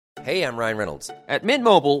Hey, I'm Ryan Reynolds. At Mint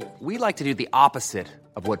Mobile, we like to do the opposite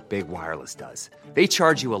of what Big Wireless does. They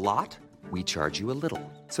charge you a lot, we charge you a little.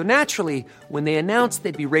 So naturally, when they announced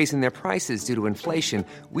they'd be raising their prices due to inflation,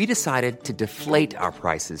 we decided to deflate our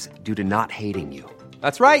prices due to not hating you.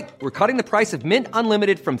 That's right. We're cutting the price of Mint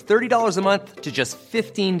Unlimited from $30 a month to just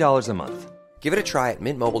 $15 a month. Give it a try at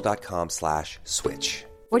mintmobile.com/switch.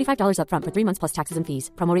 $45 up front for 3 months plus taxes and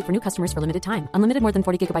fees. Promo rate for new customers for limited time. Unlimited more than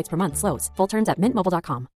 40 gigabytes per month. Slows full terms at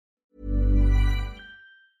mintmobile.com.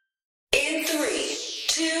 In 3,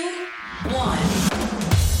 2, 1.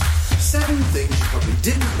 7 things you probably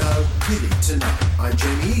didn't know you need to know. I'm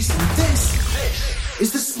Jamie East, and this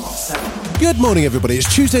is the Smart 7. Good morning, everybody.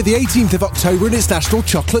 It's Tuesday, the 18th of October, and it's National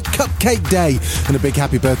Chocolate Cupcake Day. And a big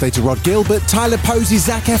happy birthday to Rod Gilbert, Tyler Posey,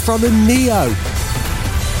 Zac Efron, and Neo.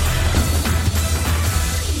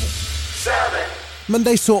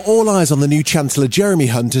 Monday saw all eyes on the new Chancellor Jeremy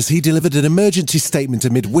Hunt as he delivered an emergency statement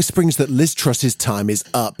amid whisperings that Liz Truss's time is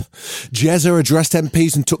up. Jezza addressed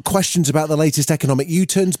MPs and took questions about the latest economic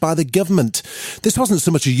U-turns by the government. This wasn't so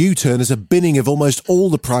much a U-turn as a binning of almost all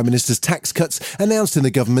the Prime Minister's tax cuts announced in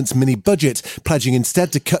the government's mini-budget, pledging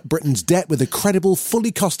instead to cut Britain's debt with a credible,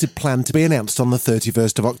 fully costed plan to be announced on the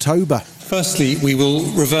 31st of October. Firstly, we will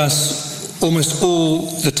reverse almost all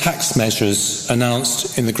the tax measures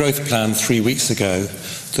announced in the growth plan 3 weeks ago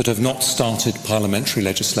that have not started parliamentary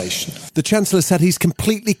legislation. The Chancellor said he's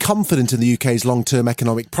completely confident in the UK's long-term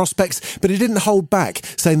economic prospects, but he didn't hold back,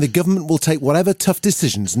 saying the government will take whatever tough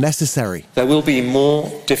decisions necessary. There will be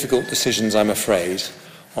more difficult decisions, I'm afraid,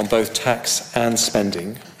 on both tax and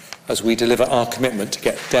spending as we deliver our commitment to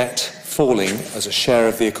get debt falling as a share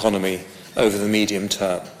of the economy over the medium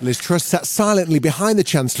term. Liz Truss sat silently behind the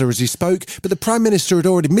Chancellor as he spoke, but the Prime Minister had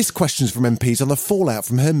already missed questions from MPs on the fallout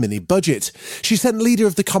from her mini-budget. She sent Leader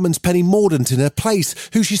of the Commons Penny Mordaunt in her place,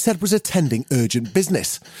 who she said was attending urgent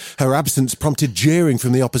business. Her absence prompted jeering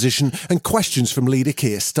from the opposition and questions from Leader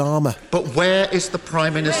Keir Starmer. But where is the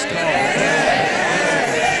Prime Minister?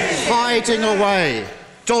 Hiding away,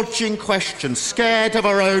 dodging questions, scared of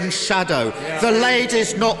her own shadow. The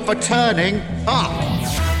lady's not for turning up.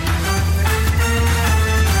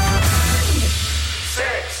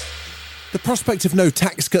 The prospect of no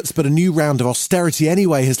tax cuts but a new round of austerity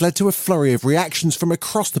anyway has led to a flurry of reactions from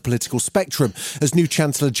across the political spectrum as new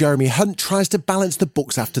Chancellor Jeremy Hunt tries to balance the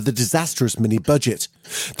books after the disastrous mini-budget.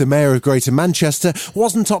 The Mayor of Greater Manchester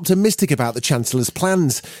wasn't optimistic about the Chancellor's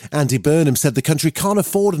plans. Andy Burnham said the country can't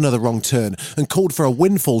afford another wrong turn and called for a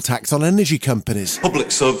windfall tax on energy companies. Public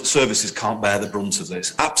services can't bear the brunt of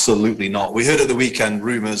this. Absolutely not. We heard at the weekend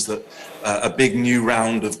rumours that a big new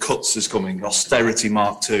round of cuts is coming, austerity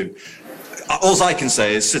Mark II. All I can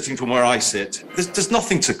say is, sitting from where I sit, there's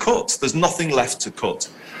nothing to cut. There's nothing left to cut.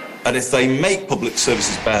 And if they make public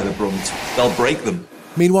services bear the brunt, they'll break them.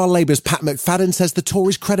 Meanwhile, Labour's Pat McFadden says the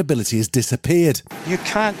Tories' credibility has disappeared. You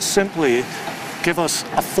can't simply give us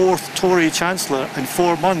a fourth Tory Chancellor in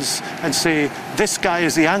 4 months and say this guy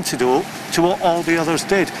is the antidote to what all the others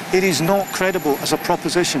did. It is not credible as a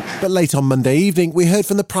proposition. But late on Monday evening, we heard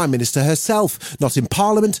from the Prime Minister herself, not in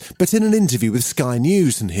Parliament, but in an interview with Sky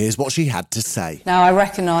News, and here's what she had to say. Now, I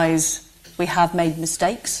recognise we have made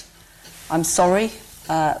mistakes. I'm sorry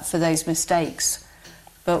for those mistakes,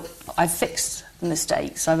 but I've fixed the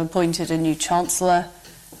mistakes. I've appointed a new Chancellor.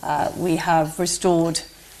 We have restored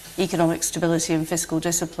economic stability and fiscal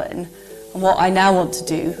discipline. And what I now want to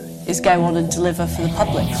do is go on and deliver for the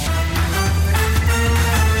public.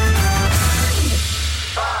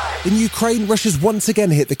 In Ukraine, Russia's once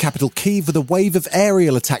again hit the capital Kyiv with a wave of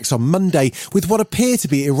aerial attacks on Monday with what appear to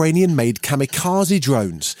be Iranian-made kamikaze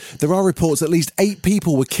drones. There are reports at least 8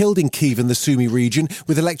 people were killed in Kyiv and the Sumy region,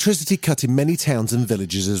 with electricity cut in many towns and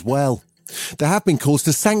villages as well. There have been calls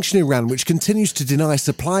to sanction Iran, which continues to deny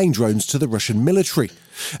supplying drones to the Russian military.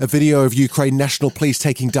 A video of Ukraine National Police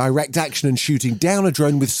taking direct action and shooting down a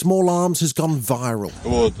drone with small arms has gone viral.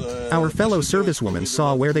 Our fellow servicewomen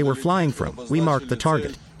saw where they were flying from. We marked the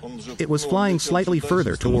target. It was flying slightly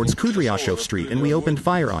further towards Kudryashov Street and we opened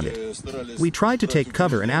fire on it. We tried to take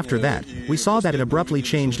cover and after that, we saw that it abruptly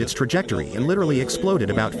changed its trajectory and literally exploded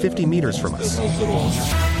about 50 meters from us.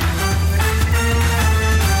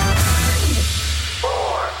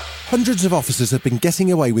 Hundreds of officers have been getting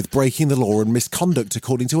away with breaking the law and misconduct,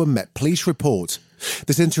 according to a Met Police report.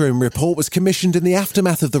 This interim report was commissioned in the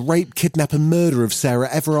aftermath of the rape, kidnap and murder of Sarah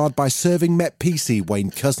Everard by serving Met PC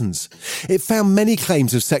Wayne Couzens. It found many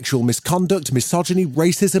claims of sexual misconduct, misogyny,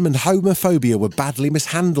 racism and homophobia were badly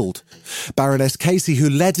mishandled. Baroness Casey, who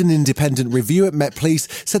led an independent review at Met Police,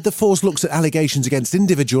 said the force looks at allegations against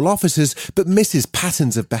individual officers but misses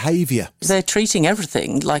patterns of behaviour. They're treating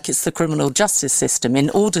everything like it's the criminal justice system. In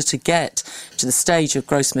order to get to the stage of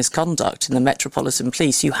gross misconduct in the Metropolitan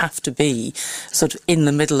Police, you have to be sort of in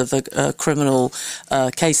the middle of a criminal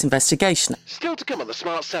case investigation. Still to come on the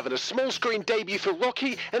Smart 7, a small screen debut for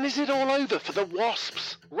Rocky, and is it all over for the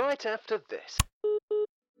Wasps? Right after this.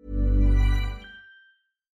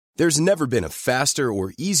 There's never been a faster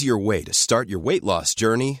or easier way to start your weight loss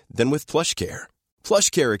journey than with PlushCare.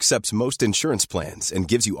 PlushCare accepts most insurance plans and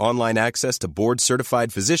gives you online access to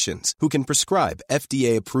board-certified physicians who can prescribe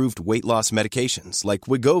FDA-approved weight loss medications like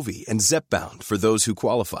Wegovy and Zepbound for those who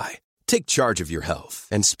qualify. Take charge of your health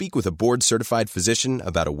and speak with a board-certified physician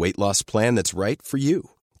about a weight loss plan that's right for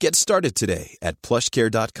you. Get started today at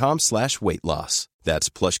plushcare.com/weight loss. That's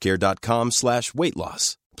plushcare.com/weight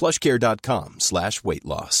loss. plushcare.com/weight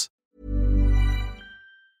loss.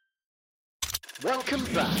 Welcome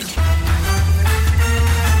back.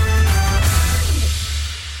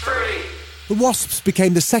 The Wasps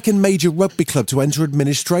became the second major rugby club to enter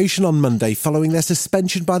administration on Monday following their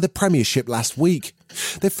suspension by the Premiership last week.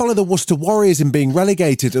 They follow the Worcester Warriors in being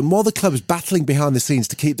relegated, and while the club's battling behind the scenes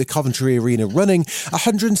to keep the Coventry Arena running,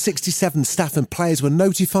 167 staff and players were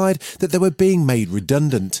notified that they were being made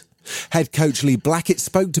redundant. Head coach Lee Blackett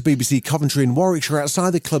spoke to BBC Coventry in Warwickshire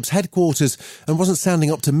outside the club's headquarters and wasn't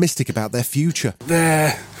sounding optimistic about their future.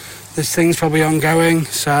 There's things probably ongoing,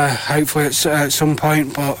 so hopefully it's at some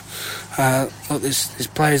point, but look, there's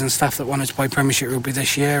players and staff that wanted to play Premiership rugby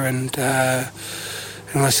this year, and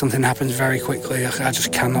unless something happens very quickly, I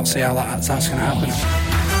just cannot see how that's going to happen.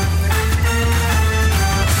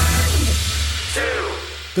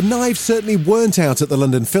 The knives certainly weren't out at the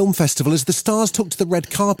London Film Festival as the stars took to the red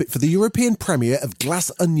carpet for the European premiere of Glass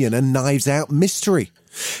Onion and Knives Out Mystery.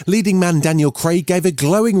 Leading man Daniel Craig gave a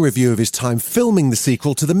glowing review of his time filming the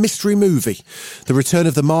sequel to the mystery movie. The return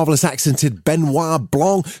of the marvellous accented Benoit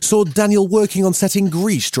Blanc saw Daniel working on set in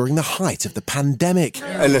Greece during the height of the pandemic.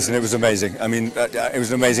 Listen, it was amazing. I mean, it was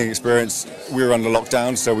an amazing experience. We were under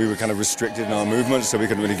lockdown, so we were kind of restricted in our movements, so we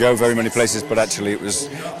couldn't really go very many places, but actually it was,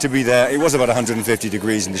 to be there, it was about 150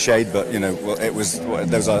 degrees in the shade, but, you know,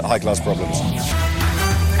 those are high-class problems.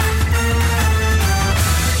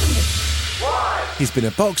 He's been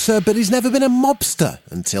a boxer, but he's never been a mobster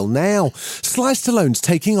until now. Sly Stallone's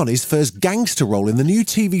taking on his first gangster role in the new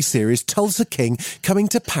TV series Tulsa King, coming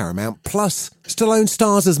to Paramount+. Stallone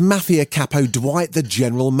stars as mafia capo Dwight the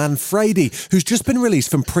General Manfredi, who's just been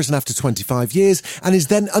released from prison after 25 years and is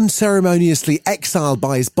then unceremoniously exiled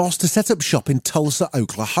by his boss to set up shop in Tulsa,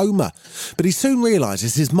 Oklahoma. But he soon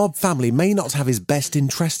realises his mob family may not have his best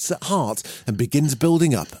interests at heart and begins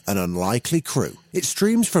building up an unlikely crew. It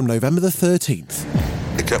streams from November the 13th.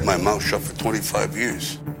 I kept my mouth shut for 25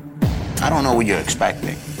 years. I don't know what you're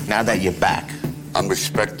expecting, now that you're back. I'm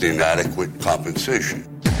expecting adequate compensation.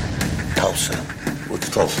 Tulsa. What's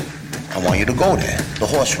Tulsa? I want you to go there. The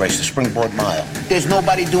horse race, the Springboard Mile. There's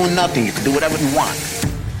nobody doing nothing. You can do whatever you want.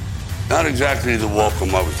 Not exactly the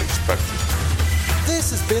welcome I was expecting.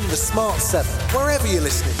 This has been The Smart 7. Wherever you're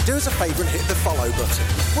listening, do us a favour and hit the follow button.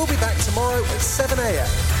 We'll be back tomorrow at 7 a.m.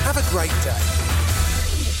 Have a great day.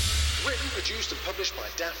 Written, produced and published by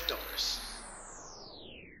Daft Doris.